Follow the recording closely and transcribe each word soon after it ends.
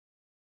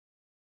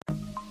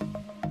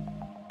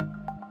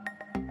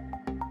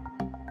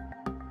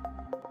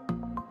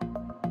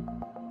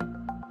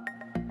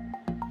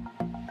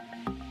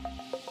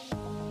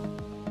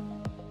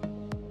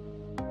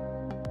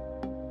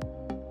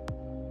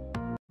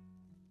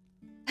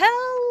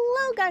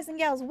Hello guys and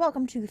gals,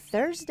 welcome to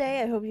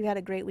Thursday. I hope you had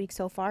a great week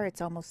so far. It's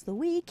almost the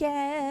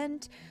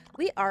weekend.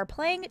 We are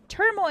playing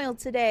Turmoil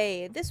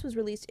today. This was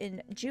released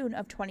in June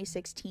of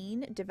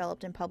 2016,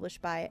 developed and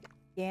published by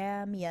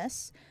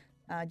Gamius,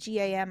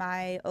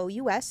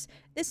 G-A-M-I-O-U-S.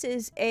 This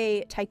is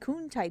a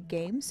tycoon type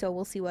game, so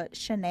we'll see what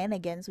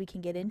shenanigans we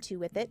can get into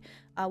with it.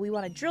 We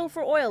want to drill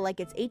for oil like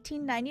it's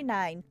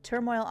 1899.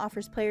 Turmoil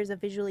offers players a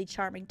visually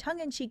charming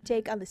tongue-in-cheek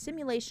take on the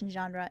simulation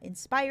genre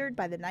inspired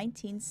by the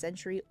 19th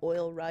century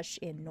oil rush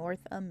in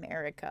North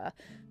America.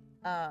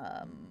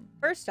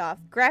 First off,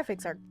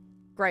 graphics are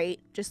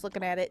great. Just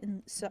looking at it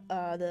in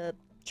the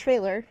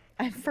trailer.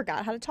 I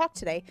forgot how to talk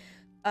today.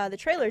 The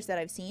trailers that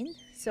I've seen.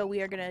 So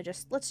we are gonna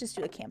let's just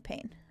do a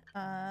campaign.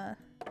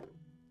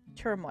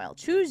 Turmoil.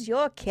 Choose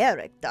your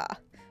character.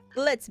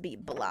 Let's be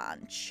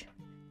Blanche.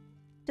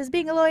 Does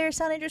being a lawyer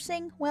sound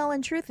interesting? Well,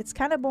 in truth, it's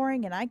kind of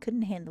boring and I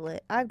couldn't handle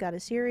it. I've got a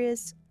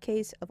serious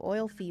case of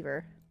oil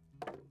fever.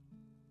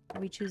 Are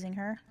we choosing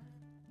her?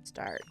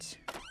 Start.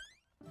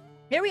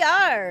 Here we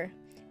are!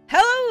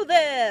 Hello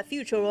there,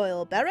 future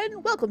oil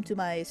baron! Welcome to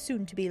my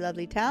soon-to-be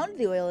lovely town.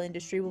 The oil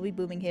industry will be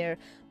booming here.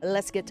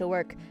 Let's get to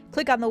work.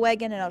 Click on the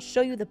wagon and I'll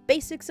show you the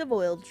basics of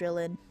oil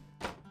drilling.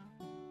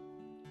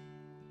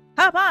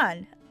 Hop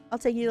on! I'll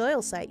take you to the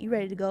oil site. You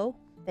ready to go?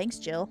 Thanks,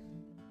 Jill.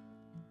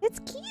 It's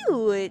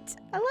cute!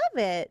 I love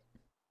it!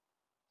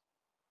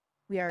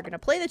 We are gonna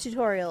play the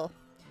tutorial.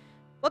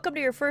 Welcome to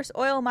your first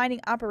oil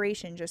mining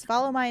operation. Just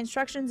follow my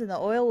instructions and the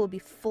oil will be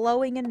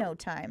flowing in no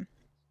time.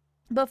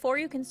 Before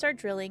you can start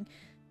drilling,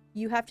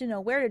 you have to know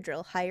where to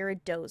drill. Hire a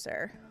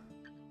dozer.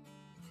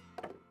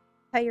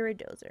 Hire a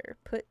dozer.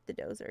 Put the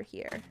dozer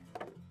here.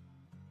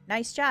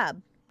 Nice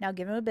job. Now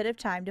give him a bit of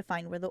time to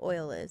find where the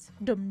oil is.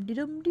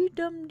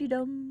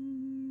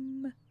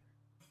 Dum-de-dum-de-dum-de-dum.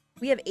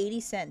 We have 80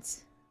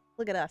 cents.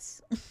 Look at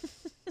us.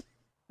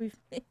 We've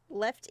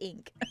left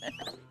ink.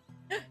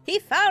 He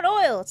found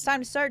oil! It's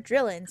time to start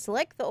drilling.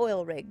 Select the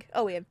oil rig.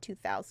 Oh, we have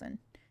 2,000.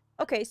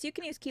 Okay, so you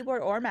can use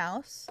keyboard or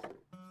mouse.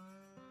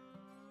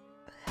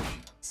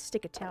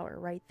 Stick a tower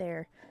right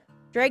there.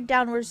 Drag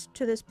downwards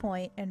to this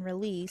point and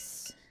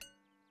release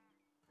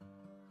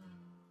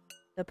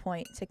the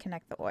point to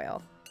connect the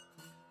oil.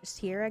 Just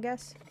here, I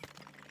guess.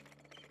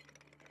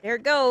 There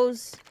it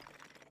goes.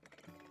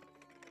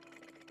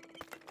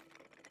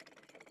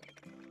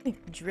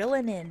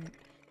 Drilling in.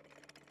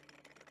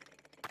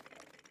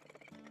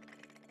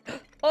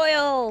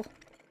 Oil!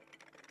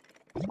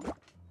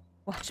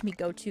 Watch me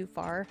go too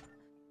far.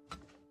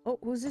 Oh,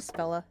 who's this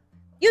fella?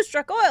 You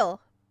struck oil!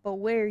 But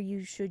where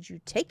should you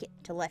take it?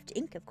 To left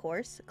ink, of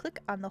course. Click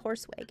on the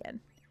horse wagon.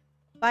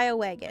 Buy a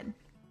wagon.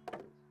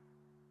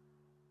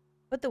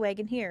 Put the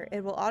wagon here.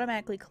 It will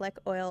automatically collect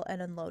oil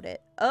and unload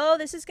it. Oh,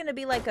 this is going to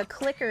be like a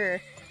clicker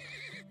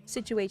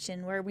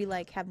situation where we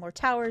like have more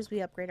towers.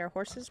 We upgrade our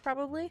horses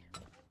probably.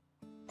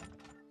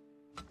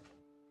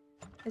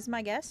 Is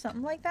my guess.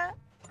 Something like that?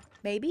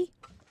 Maybe?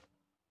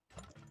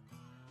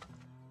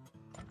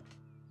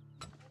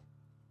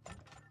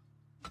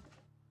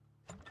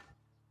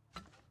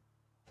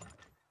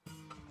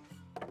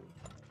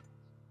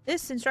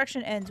 This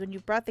instruction ends when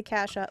you've brought the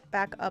cash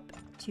back up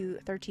to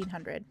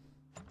 1,300.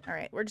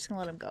 Alright, we're just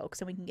gonna let him go, because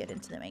then we can get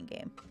into the main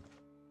game.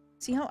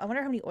 See how- I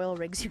wonder how many oil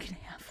rigs you can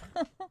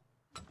have.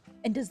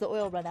 And does the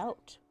oil run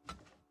out?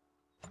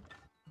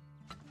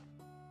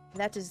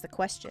 That is the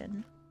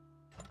question.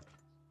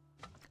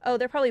 Oh,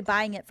 they're probably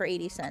buying it for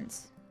 80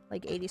 cents.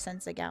 Like 80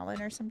 cents a gallon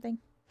or something.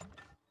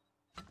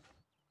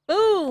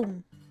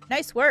 Boom!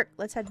 Nice work!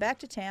 Let's head back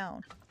to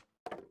town.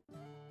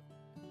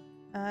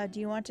 Do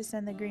you want to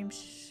send the green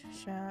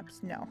shops?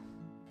 No.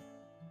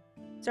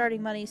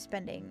 Starting money,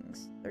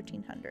 spendings,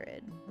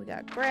 1,300. We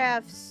got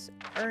graphs,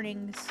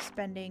 earnings,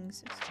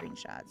 spendings,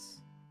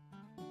 screenshots.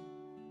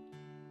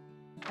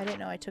 I didn't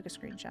know I took a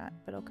screenshot,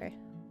 but okay.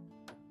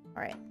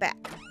 Alright, back.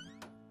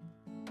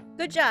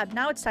 Good job.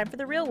 Now it's time for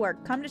the real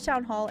work. Come to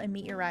town hall and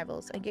meet your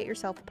rivals and get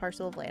yourself a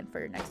parcel of land for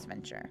your next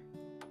venture.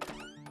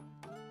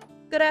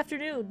 Good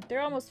afternoon. They're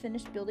almost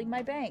finished building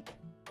my bank.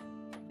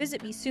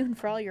 Visit me soon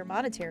for all your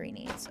monetary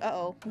needs.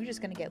 Uh-oh, we're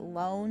just gonna get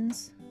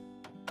loans.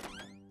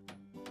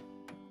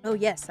 Oh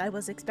yes, I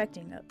was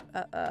expecting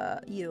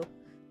you.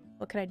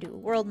 What can I do?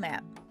 World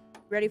map.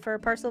 Ready for a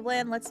parcel of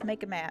land? Let's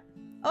make a map.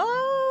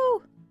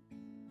 Oh!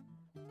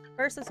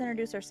 First, let's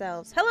introduce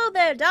ourselves. Hello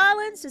there,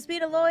 darlings! Does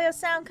being a lawyer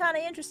sound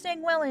kinda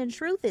interesting? Well, in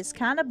truth, it's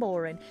kinda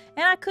boring.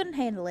 And I couldn't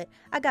handle it.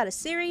 I got a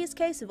serious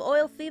case of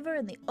oil fever,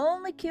 and the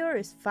only cure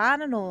is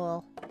finding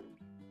oil.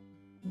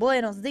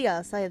 Buenos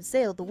dias. I have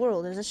sailed the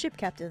world as a ship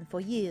captain for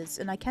years,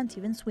 and I can't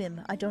even swim.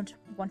 I don't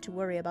want to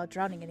worry about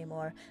drowning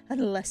anymore,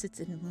 unless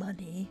it's in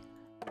money.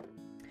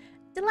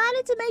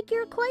 Delighted to make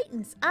your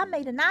acquaintance. I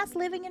made a nice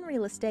living in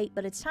real estate,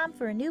 but it's time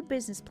for a new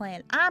business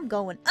plan. I'm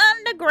going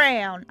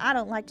underground. I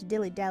don't like to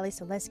dilly-dally,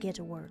 so let's get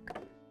to work.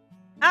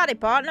 Howdy,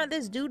 partner.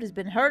 This dude has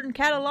been herding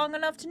cattle long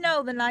enough to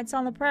know the nights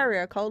on the prairie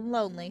are cold and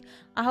lonely.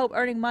 I hope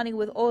earning money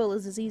with oil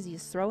is as easy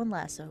as throwing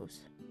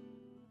lassos.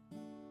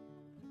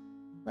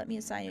 Let me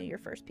assign you your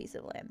first piece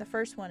of land. The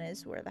first one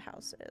is where the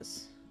house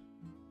is.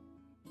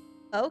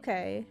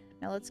 Okay.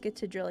 Now let's get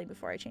to drilling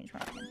before I change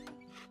my mind.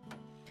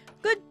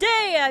 Good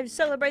day! I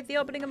celebrate the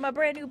opening of my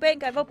brand new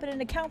bank. I've opened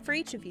an account for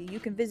each of you. You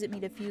can visit me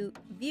to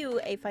view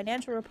a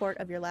financial report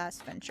of your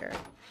last venture.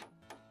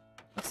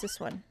 What's this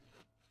one?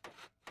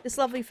 This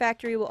lovely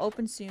factory will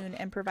open soon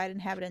and provide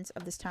inhabitants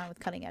of this town with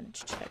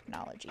cutting-edge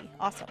technology.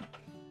 Awesome.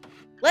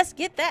 Let's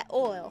get that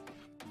oil.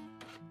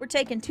 We're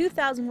taking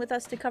 2,000 with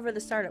us to cover the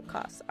startup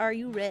costs. Are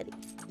you ready?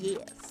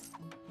 Yes.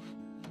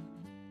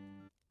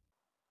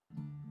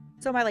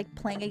 So am I like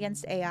playing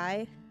against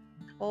AI?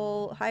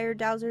 We'll hire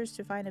dowsers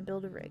to find and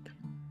build a rig.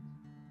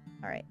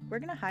 Alright, we're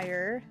gonna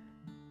hire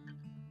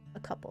a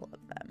couple of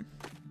them.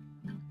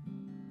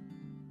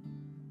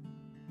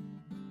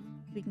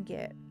 We can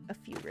get a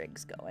few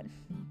rigs going.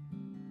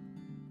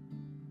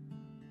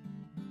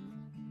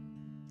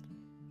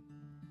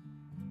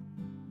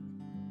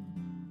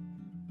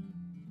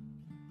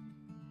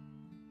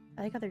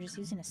 I like how they're just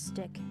using a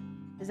stick.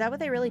 Is that what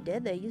they really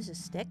did? They used a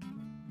stick?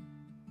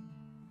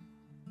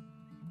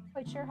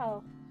 Quite sure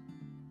how.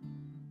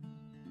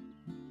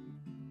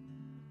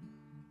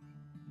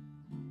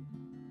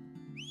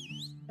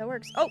 That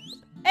works. Oh!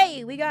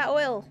 Hey! We got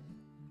oil!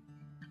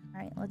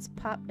 Alright, let's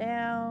pop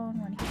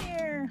down one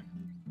here.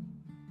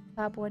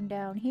 Pop one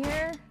down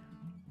here.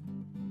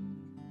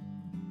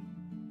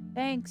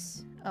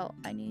 Thanks. Oh,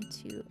 I need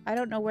to... I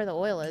don't know where the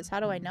oil is. How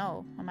do I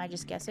know? Am I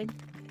just guessing?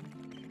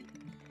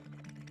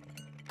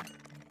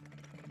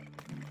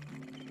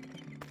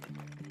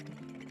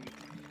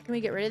 Can we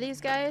get rid of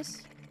these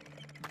guys?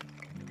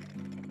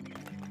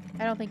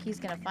 I don't think he's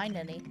gonna find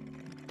any.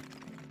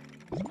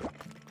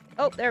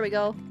 Oh, there we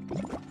go.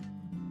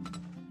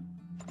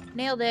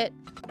 Nailed it.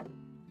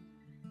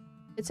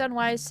 It's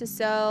unwise to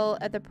sell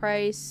at the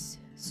price.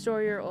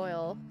 Store your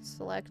oil.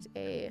 Select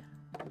a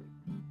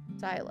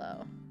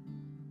silo.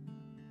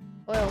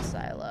 Oil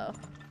silo.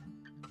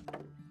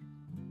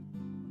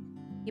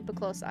 Keep a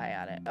close eye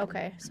on it.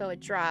 Okay, so it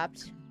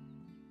dropped.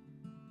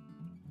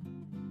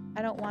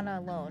 I don't want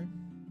to loan.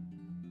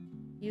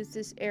 Use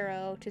this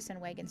arrow to send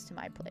wagons to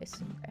my place.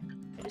 Okay,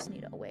 I just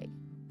need a wagon.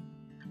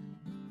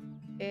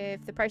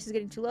 If the price is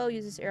getting too low,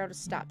 use this arrow to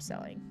stop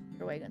selling.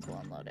 Your wagons will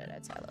unload it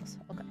at silos.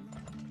 Okay.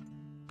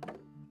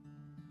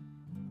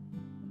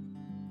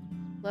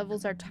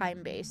 Levels are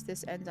time-based.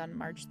 This ends on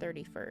March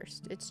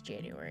 31st. It's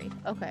January.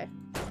 Okay.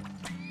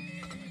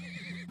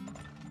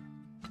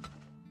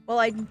 Well,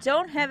 I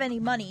don't have any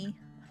money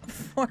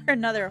for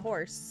another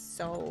horse,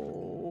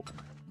 so...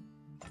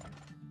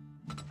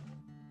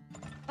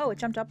 Oh, it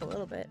jumped up a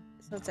little bit.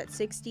 So it's at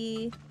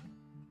 60.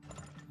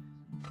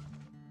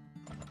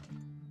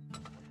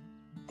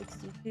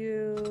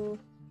 62.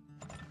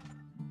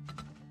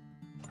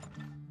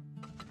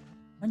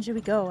 When should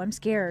we go? I'm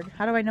scared.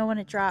 How do I know when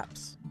it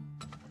drops?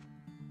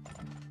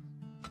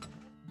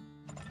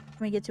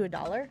 Can we get to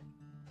 $1?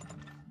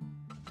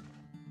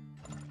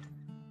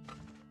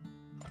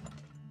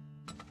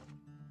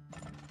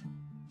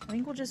 I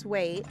think we'll just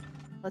wait.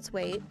 Let's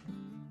wait.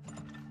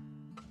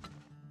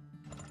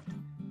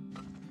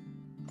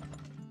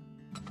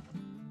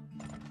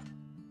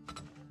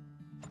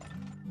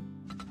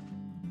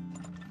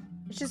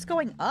 It's just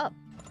going up.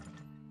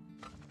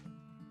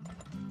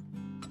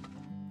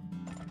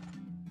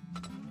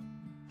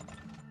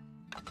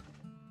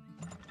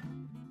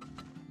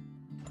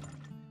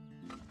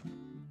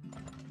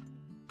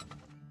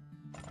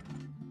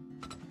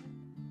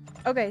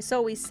 Okay,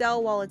 so we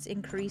sell while it's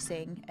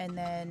increasing and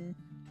then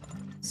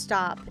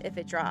stop if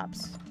it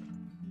drops.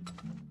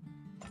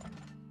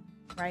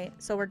 Right?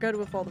 So we're good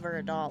with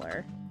over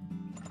 $1.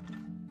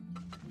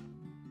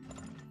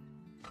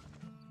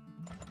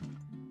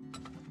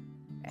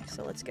 Okay,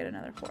 so let's get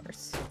another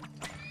horse.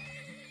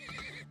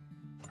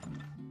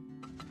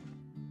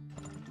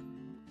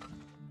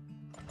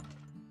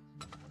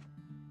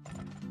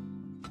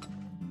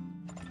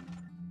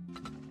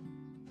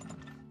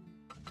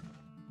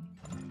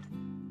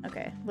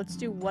 Okay, let's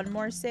do one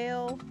more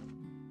sale.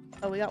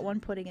 Oh, we got one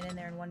putting it in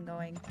there and one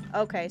going.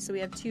 Okay, so we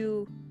have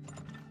 2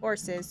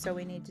 horses, so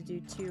we need to do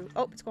 2.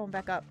 Oh, it's going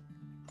back up.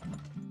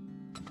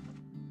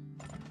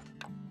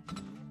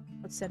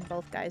 Let's send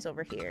both guys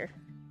over here.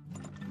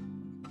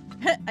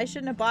 I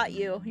shouldn't have bought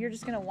you. You're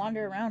just gonna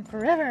wander around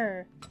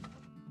forever.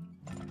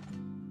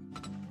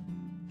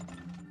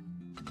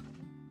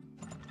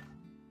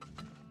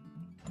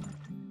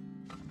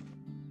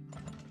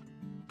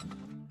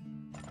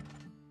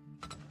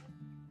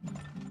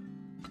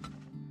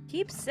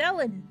 Keep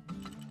selling.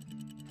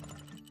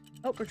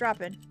 Oh, we're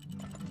dropping.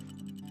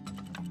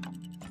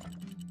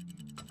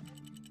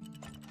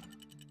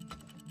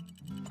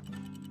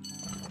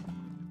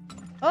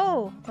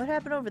 Oh, what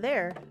happened over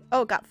there?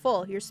 Oh, it got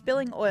full. You're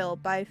spilling oil.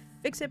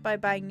 Fix it by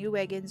buying new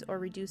wagons or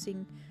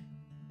reducing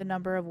the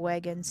number of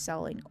wagons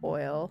selling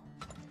oil.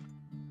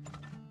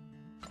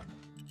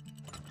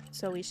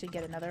 So we should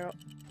get another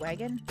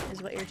wagon,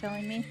 is what you're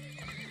telling me?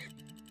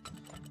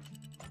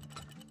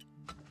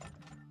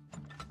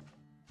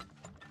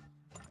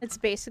 It's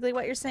basically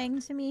what you're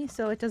saying to me,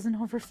 so it doesn't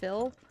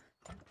overfill.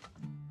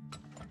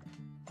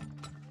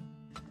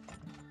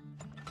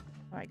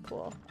 Alright,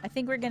 cool. I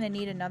think we're gonna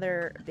need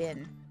another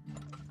bin.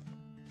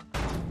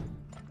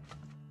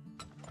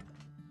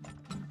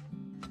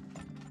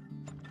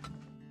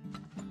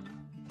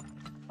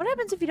 What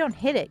happens if you don't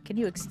hit it? Can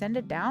you extend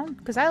it down?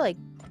 Because I like...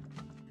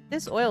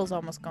 This oil's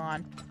almost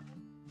gone.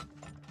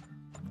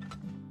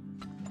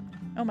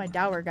 Oh, my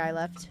dower guy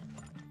left.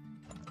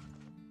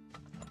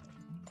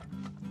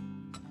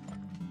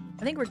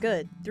 I think we're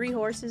good. 3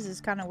 horses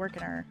is kind of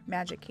working our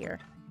magic here.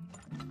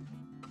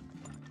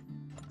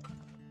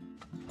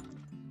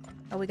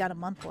 Oh, we got a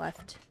month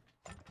left.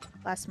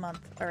 Last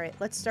month. Alright,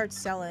 let's start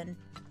selling.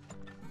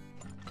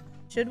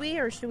 Should we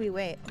or should we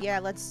wait? Yeah,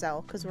 let's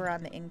sell because we're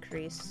on the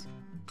increase.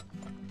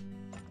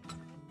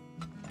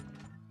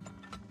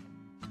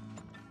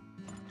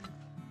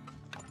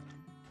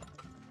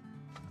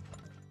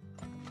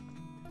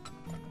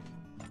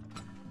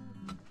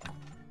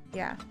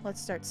 Yeah, let's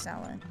start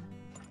selling.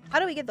 How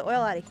do we get the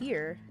oil out of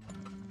here?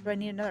 Do I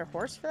need another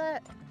horse for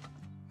that?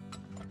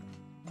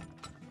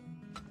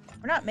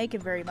 We're not making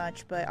very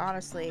much, but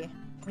honestly,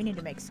 we need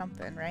to make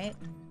something, right?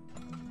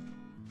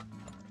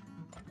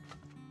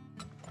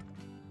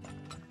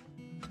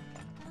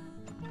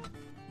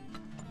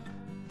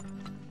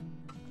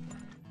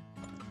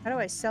 How do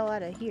I sell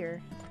out of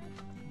here?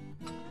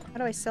 How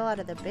do I sell out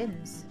of the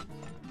bins?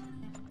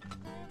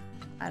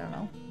 I don't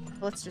know.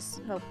 Let's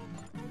just hope.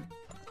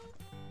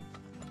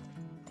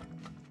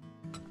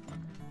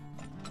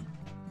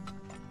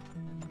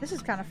 This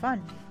is kind of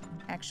fun,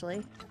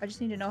 actually. I just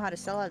need to know how to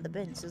sell out of the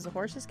bins. Does the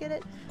horses get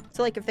it?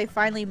 So, like, if they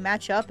finally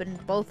match up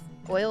and both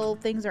oil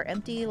things are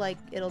empty, like,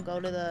 it'll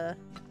go to the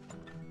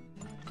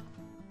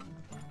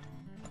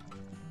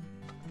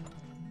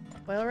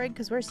oil rig?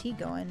 Because where's he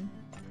going?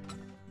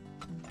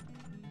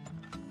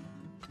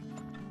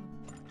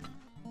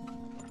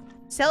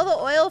 Sell the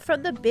oil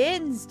from the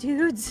bins,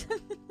 dudes.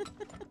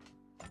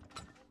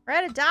 We're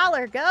at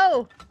 $1.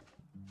 Go!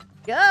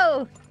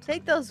 Go!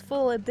 Take those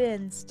full of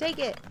bins. Take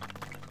it.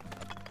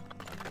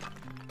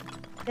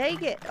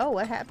 Take it. Oh,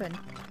 what happened?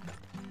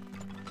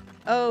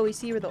 Oh, we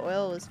see where the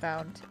oil was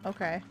found.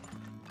 Okay.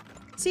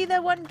 See,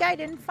 that one guy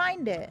didn't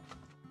find it.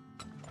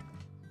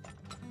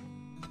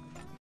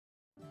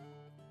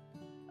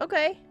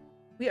 Okay.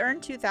 We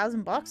earned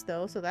 2,000 bucks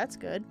though, so that's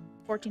good.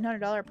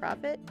 $1,400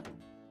 profit.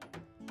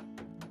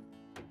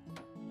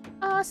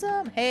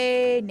 Awesome.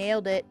 Hey,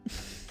 nailed it.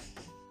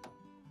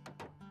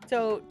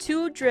 So,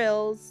 2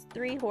 drills,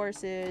 3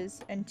 horses,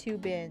 and 2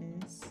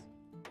 bins.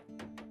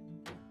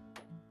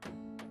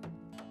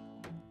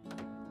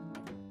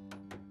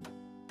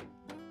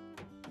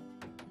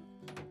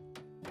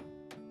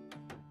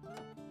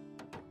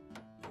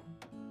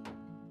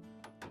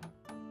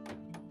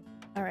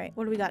 Alright,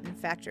 what do we got in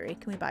factory?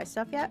 Can we buy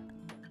stuff yet?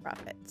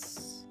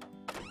 Profits.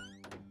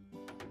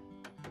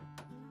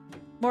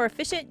 More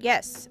efficient?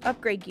 Yes.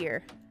 Upgrade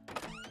gear.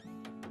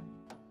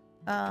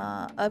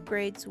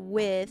 Upgrades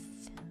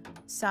with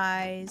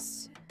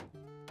size.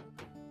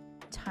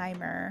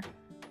 Timer.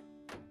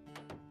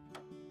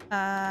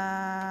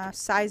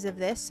 Size of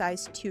this,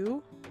 size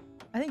 2.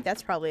 I think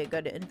that's probably a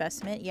good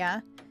investment, yeah.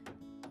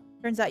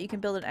 Turns out you can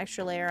build an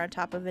extra layer on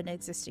top of an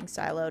existing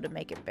silo to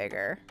make it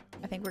bigger.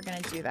 I think we're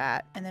gonna do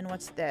that. And then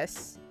what's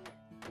this?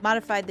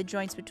 Modified the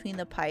joints between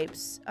the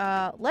pipes.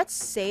 Let's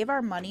save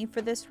our money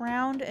for this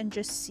round and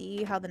just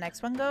see how the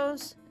next one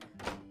goes.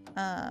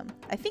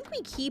 I think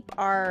we keep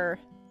our...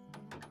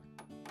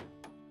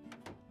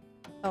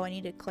 Oh, I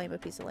need to claim a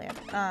piece of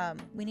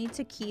land. We need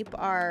to keep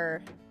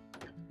our...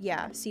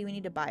 Yeah, see, we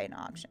need to buy an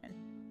auction.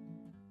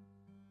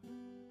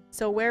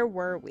 So where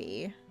were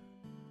we?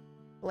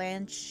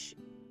 Blanche...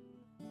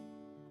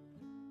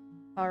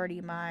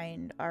 Already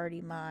mined,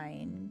 already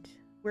mined.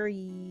 We're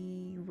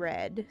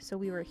red, so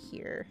we were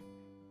here.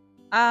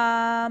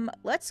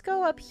 Let's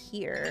go up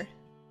here.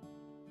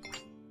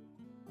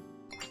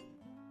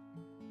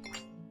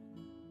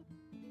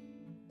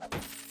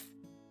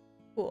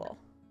 Cool.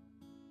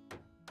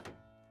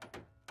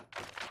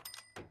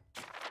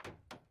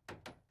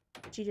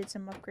 She did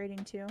some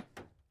upgrading too.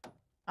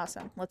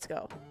 Awesome, let's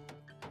go.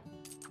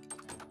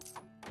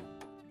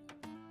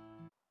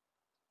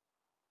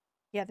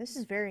 Yeah, this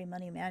is very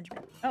money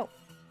management. Oh.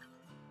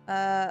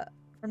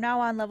 From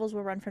now on, levels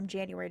will run from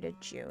January to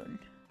June.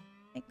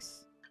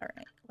 Thanks.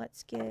 Alright,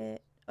 let's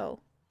get... Oh.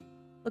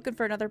 Looking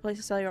for another place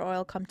to sell your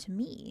oil, come to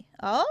me.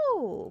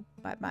 Oh!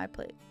 My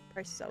price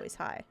is always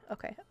high.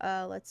 Okay,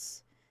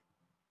 let's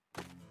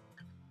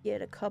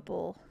get a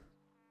couple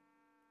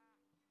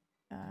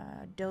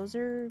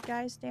dozer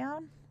guys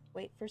down.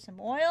 Wait for some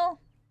oil.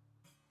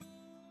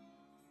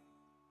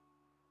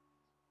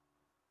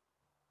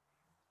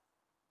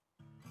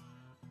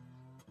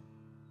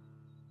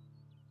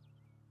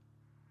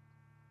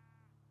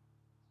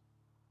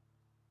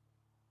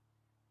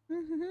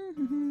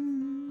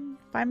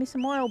 Find me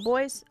some oil,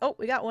 boys. Oh,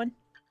 we got one.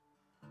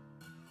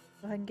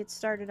 Go ahead and get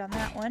started on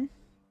that one.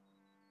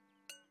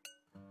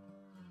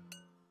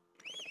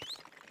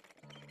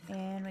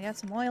 And we got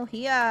some oil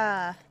here.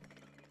 I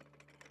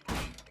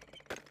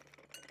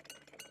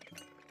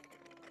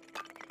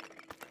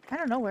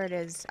don't know where it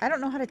is. I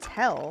don't know how to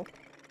tell.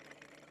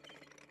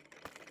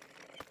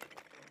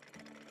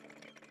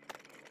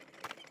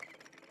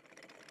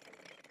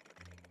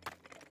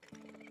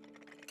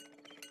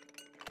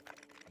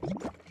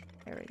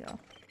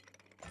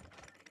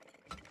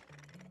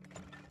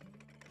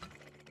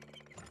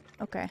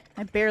 Okay,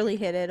 I barely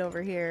hit it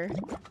over here.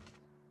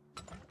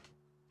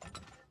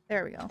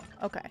 There we go.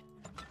 Okay.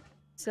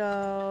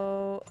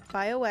 So,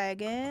 buy a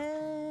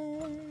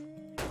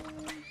wagon.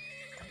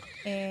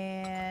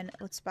 And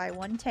let's buy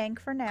one tank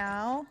for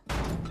now.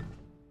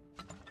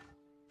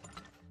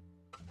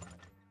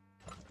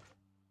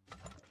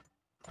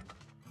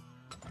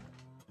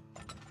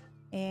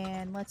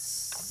 And let's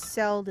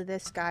sell to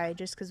this guy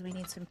just because we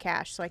need some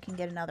cash so I can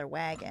get another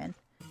wagon.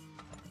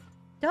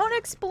 Don't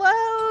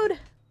explode!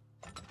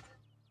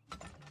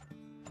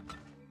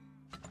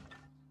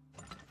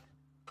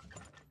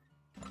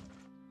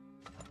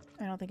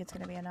 I don't think it's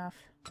going to be enough.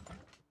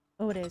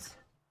 Oh, it is.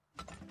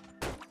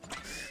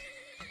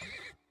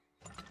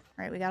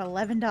 Alright, we got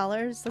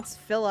 $11. Let's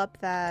fill up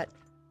that.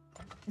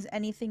 Is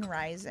anything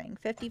rising?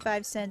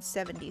 55 cents,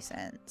 70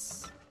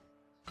 cents.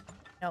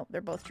 Nope,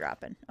 they're both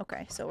dropping.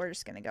 Okay, so we're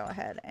just going to go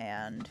ahead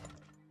and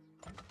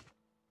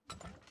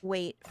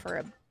wait for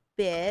a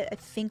bit. I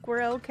think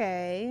we're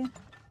okay.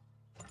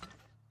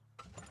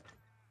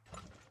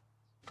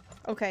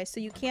 Okay, so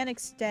you can't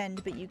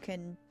extend, but you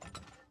can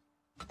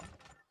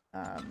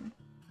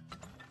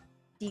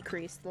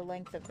decrease the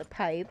length of the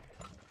pipe.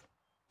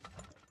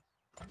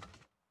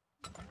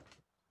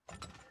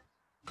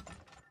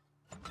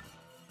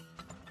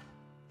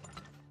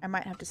 I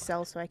might have to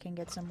sell so I can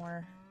get some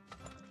more.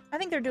 I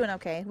think they're doing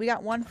okay. We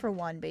got 1 for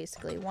 1,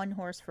 basically. 1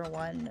 horse for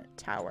 1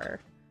 tower.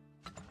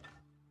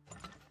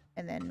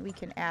 And then we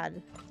can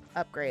add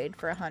upgrade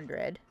for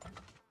 100.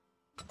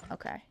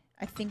 Okay.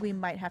 I think we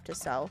might have to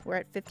sell. We're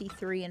at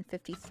 53 and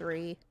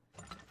 53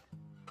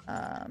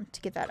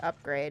 to get that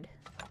upgrade.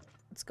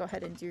 Let's go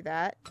ahead and do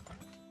that.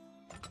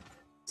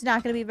 It's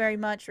not going to be very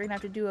much. We're going to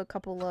have to do a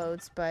couple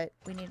loads, but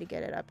we need to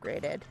get it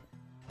upgraded.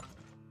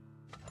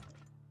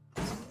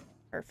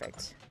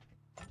 Perfect.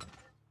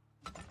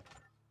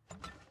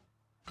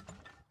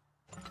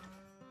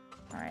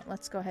 Alright,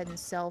 let's go ahead and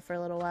sell for a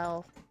little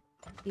while.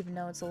 Even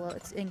though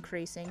it's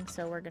increasing,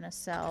 so we're gonna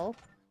sell.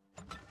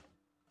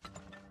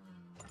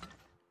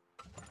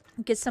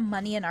 Get some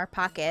money in our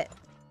pocket.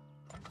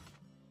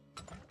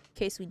 In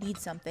case we need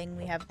something,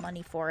 we have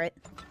money for it.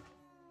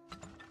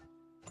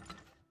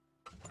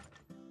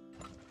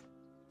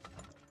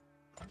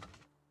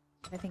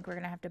 I think we're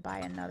gonna have to buy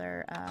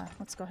another,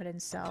 let's go ahead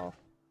and sell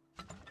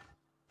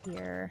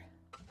here.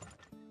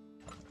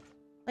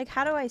 Like,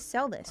 how do I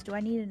sell this? Do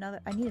I need another?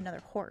 I need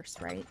another horse,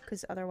 right?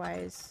 Because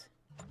otherwise,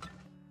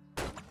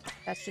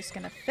 that's just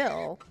gonna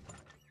fill.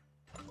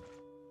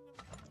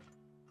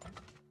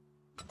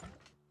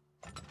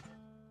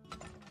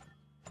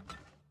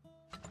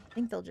 I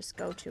think they'll just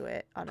go to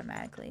it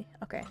automatically.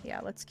 Okay, yeah,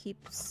 let's keep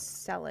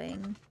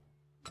selling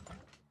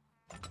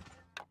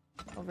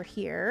over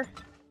here.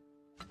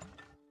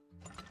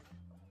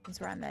 Since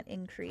we're on that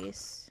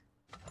increase.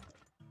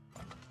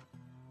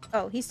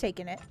 Oh, he's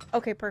taking it.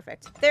 Okay,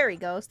 perfect. There he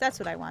goes. That's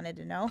what I wanted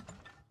to know.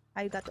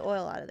 How you got the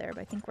oil out of there,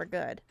 but I think we're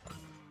good.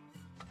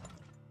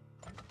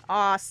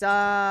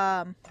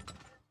 Awesome!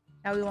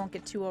 Now we won't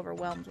get too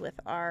overwhelmed with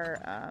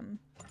our,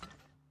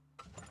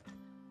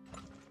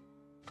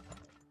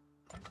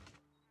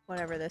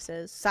 whatever this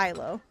is.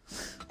 Silo.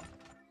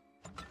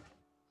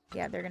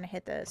 Yeah, they're gonna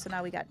hit the... So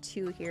now we got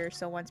 2 here,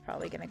 so one's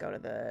probably gonna go to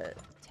the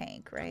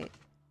tank, right?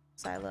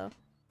 Silo.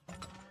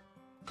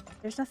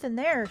 There's nothing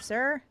there,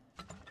 sir.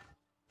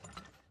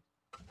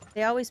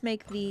 They always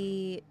make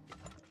the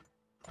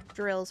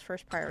drills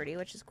first priority,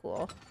 which is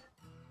cool.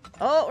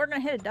 Oh, we're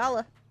gonna hit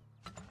 $1.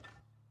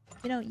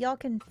 You know, y'all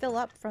can fill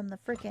up from the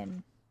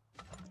frickin'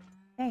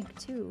 tank,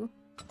 too.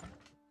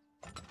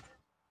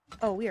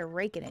 Oh, we are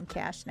raking in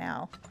cash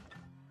now.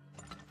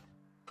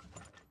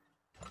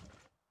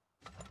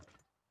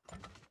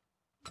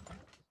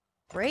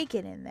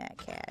 Raking in that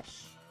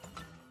cash.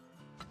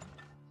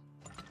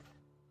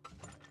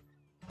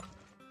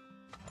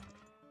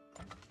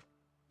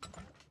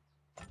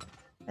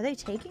 Are they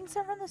taking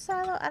some from the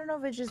silo? I don't know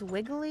if it's just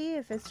wiggly,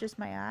 if it's just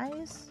my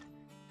eyes.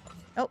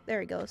 Oh,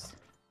 there he goes.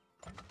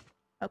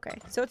 Okay,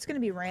 so it's gonna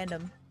be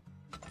random.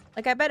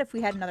 Like, I bet if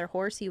we had another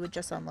horse, he would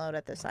just unload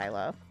at the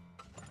silo.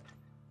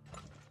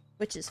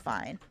 Which is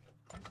fine.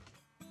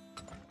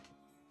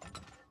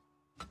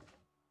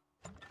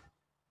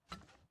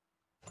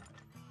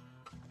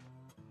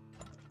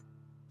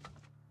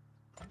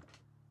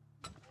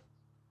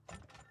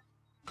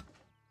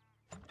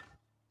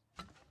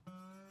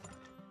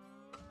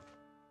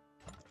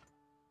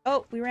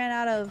 Oh, we ran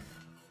out of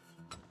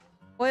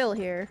oil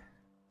here.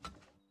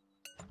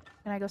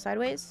 Can I go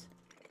sideways?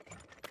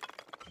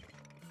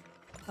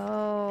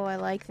 Oh, I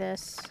like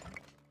this.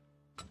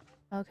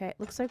 Okay,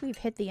 looks like we've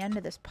hit the end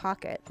of this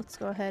pocket. Let's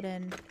go ahead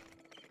and...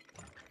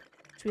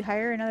 Should we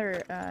hire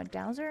another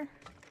dowser?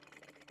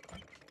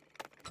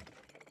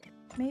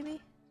 Maybe?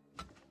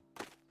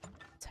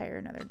 Let's hire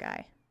another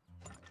guy.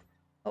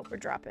 Oh, we're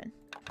dropping.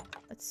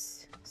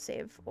 Let's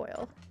save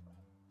oil.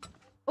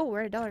 Oh,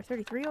 we're at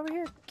 $1.33 over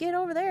here. Get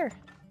over there.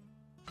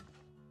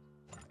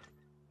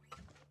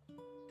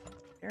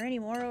 Is there any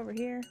more over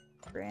here?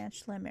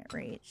 Branch limit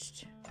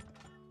reached.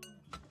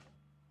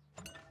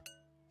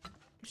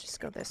 Let's just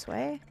go this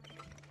way.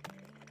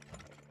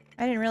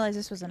 I didn't realize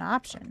this was an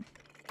option.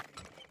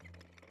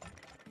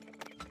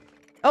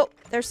 Oh,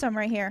 there's some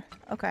right here.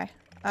 Okay.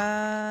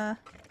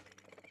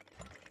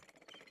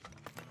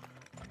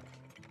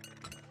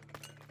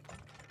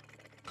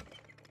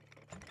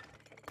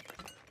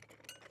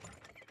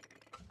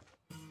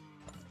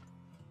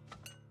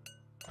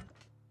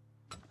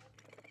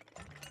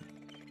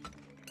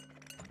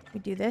 We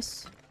do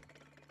this.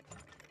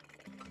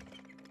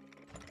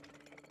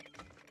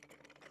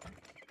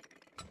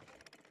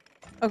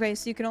 Okay,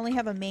 so you can only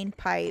have a main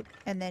pipe,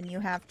 and then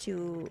you have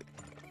to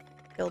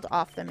build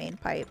off the main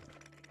pipe.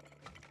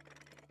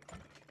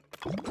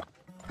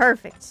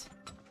 Perfect.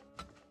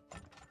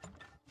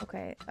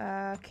 Okay,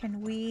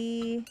 can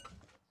we...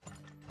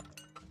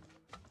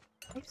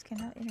 Pipes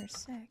cannot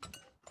intersect.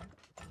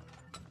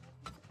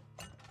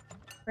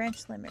 Branch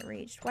limit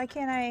reached. Why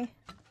can't I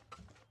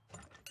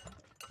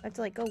have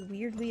to, like, go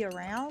weirdly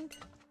around?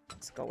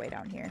 Let's go way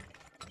down here.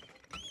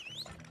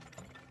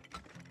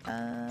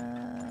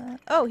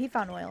 Oh, he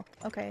found oil.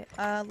 Okay,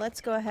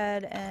 let's go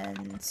ahead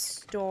and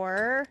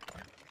store.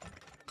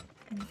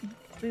 Do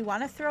we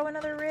want to throw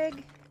another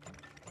rig?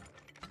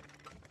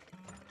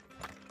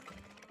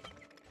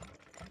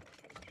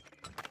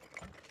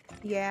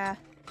 Yeah.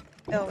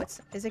 Oh,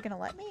 is it gonna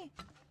let me?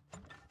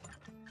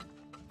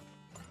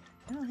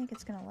 I don't think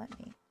it's gonna let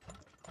me.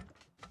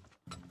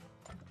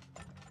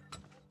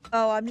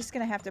 Oh, I'm just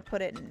gonna have to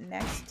put it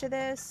next to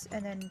this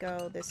and then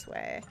go this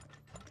way.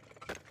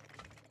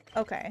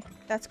 Okay,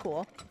 that's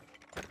cool.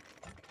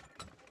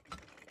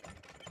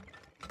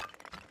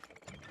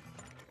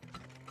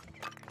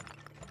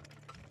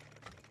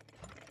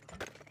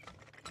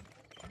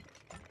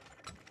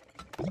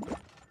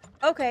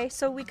 Okay,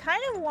 so we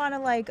kind of want to,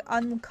 like,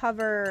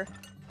 uncover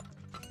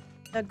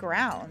the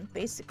ground,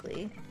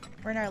 basically.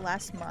 We're in our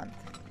last month.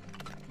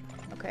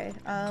 Okay,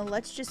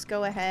 let's just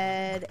go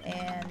ahead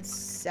and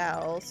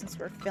sell since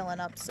we're filling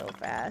up so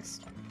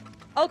fast.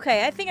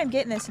 Okay, I think I'm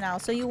getting this now.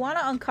 So you want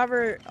to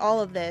uncover all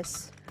of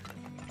this.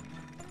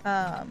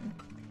 To,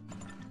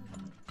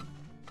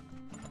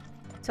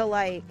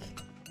 like,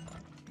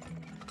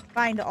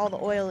 find all the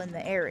oil in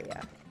the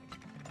area.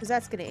 Because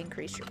that's going to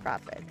increase your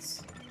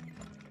profits.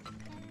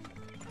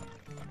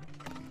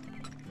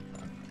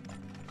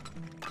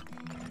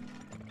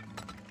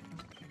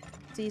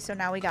 See, so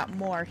now we got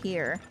more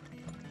here.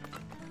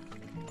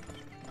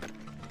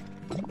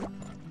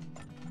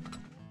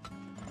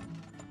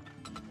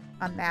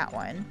 On that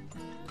one.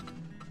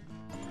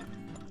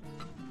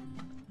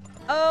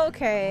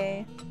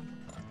 Okay.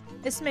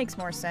 This makes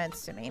more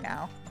sense to me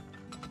now.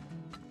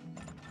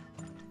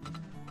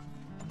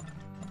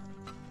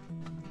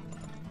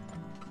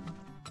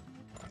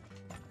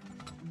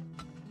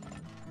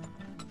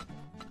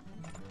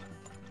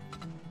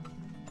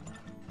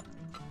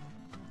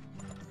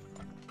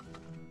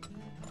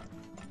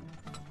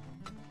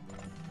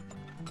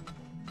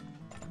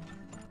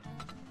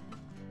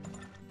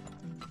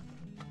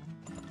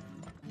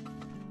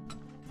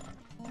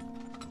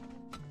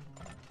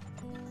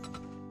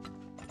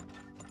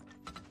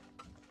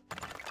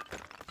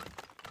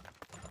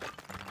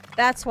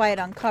 That's why it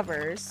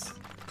uncovers.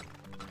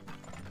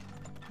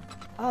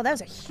 Oh, that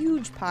was a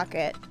huge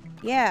pocket.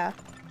 Yeah.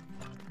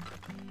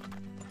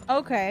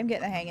 Okay, I'm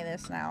getting the hang of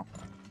this now.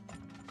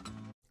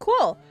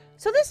 Cool.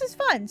 So this is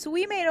fun. So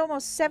we made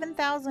almost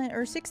 $7,000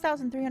 or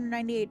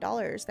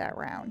 $6,398 that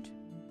round.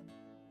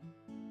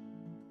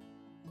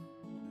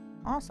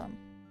 Awesome.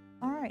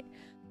 All right.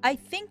 I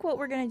think what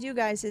we're going to do,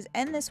 guys, is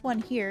end this one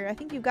here. I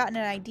think you've gotten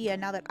an idea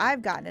now that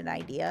I've gotten an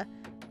idea.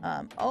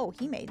 Oh,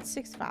 he made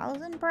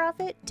 6,000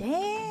 profit?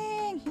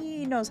 Dang,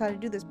 he knows how to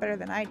do this better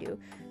than I do.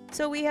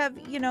 So we have,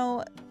 you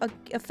know,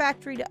 a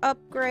factory to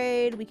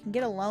upgrade. We can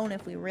get a loan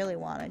if we really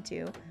wanted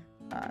to.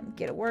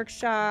 Get a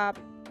workshop.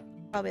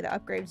 Probably to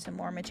upgrade some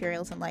more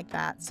materials and like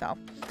that. So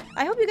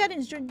I hope you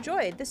guys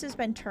enjoyed. This has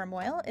been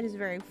Turmoil. It is a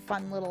very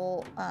fun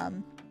little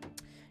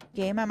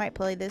game. I might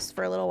play this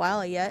for a little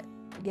while yet.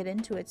 Get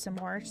into it some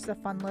more. It's just a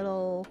fun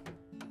little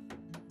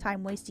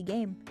time-wasty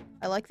game.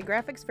 I like the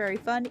graphics, very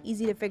fun,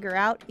 easy to figure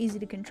out, easy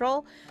to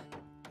control.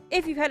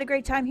 If you've had a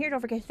great time here, don't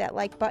forget to hit that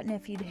like button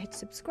if you'd hit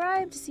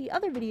subscribe to see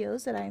other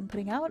videos that I am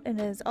putting out. And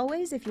as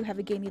always, if you have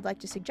a game you'd like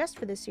to suggest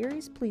for this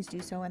series, please do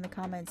so in the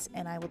comments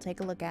and I will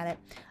take a look at it.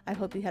 I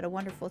hope you had a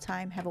wonderful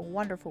time, have a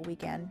wonderful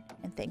weekend,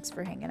 and thanks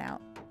for hanging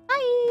out.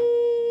 Bye!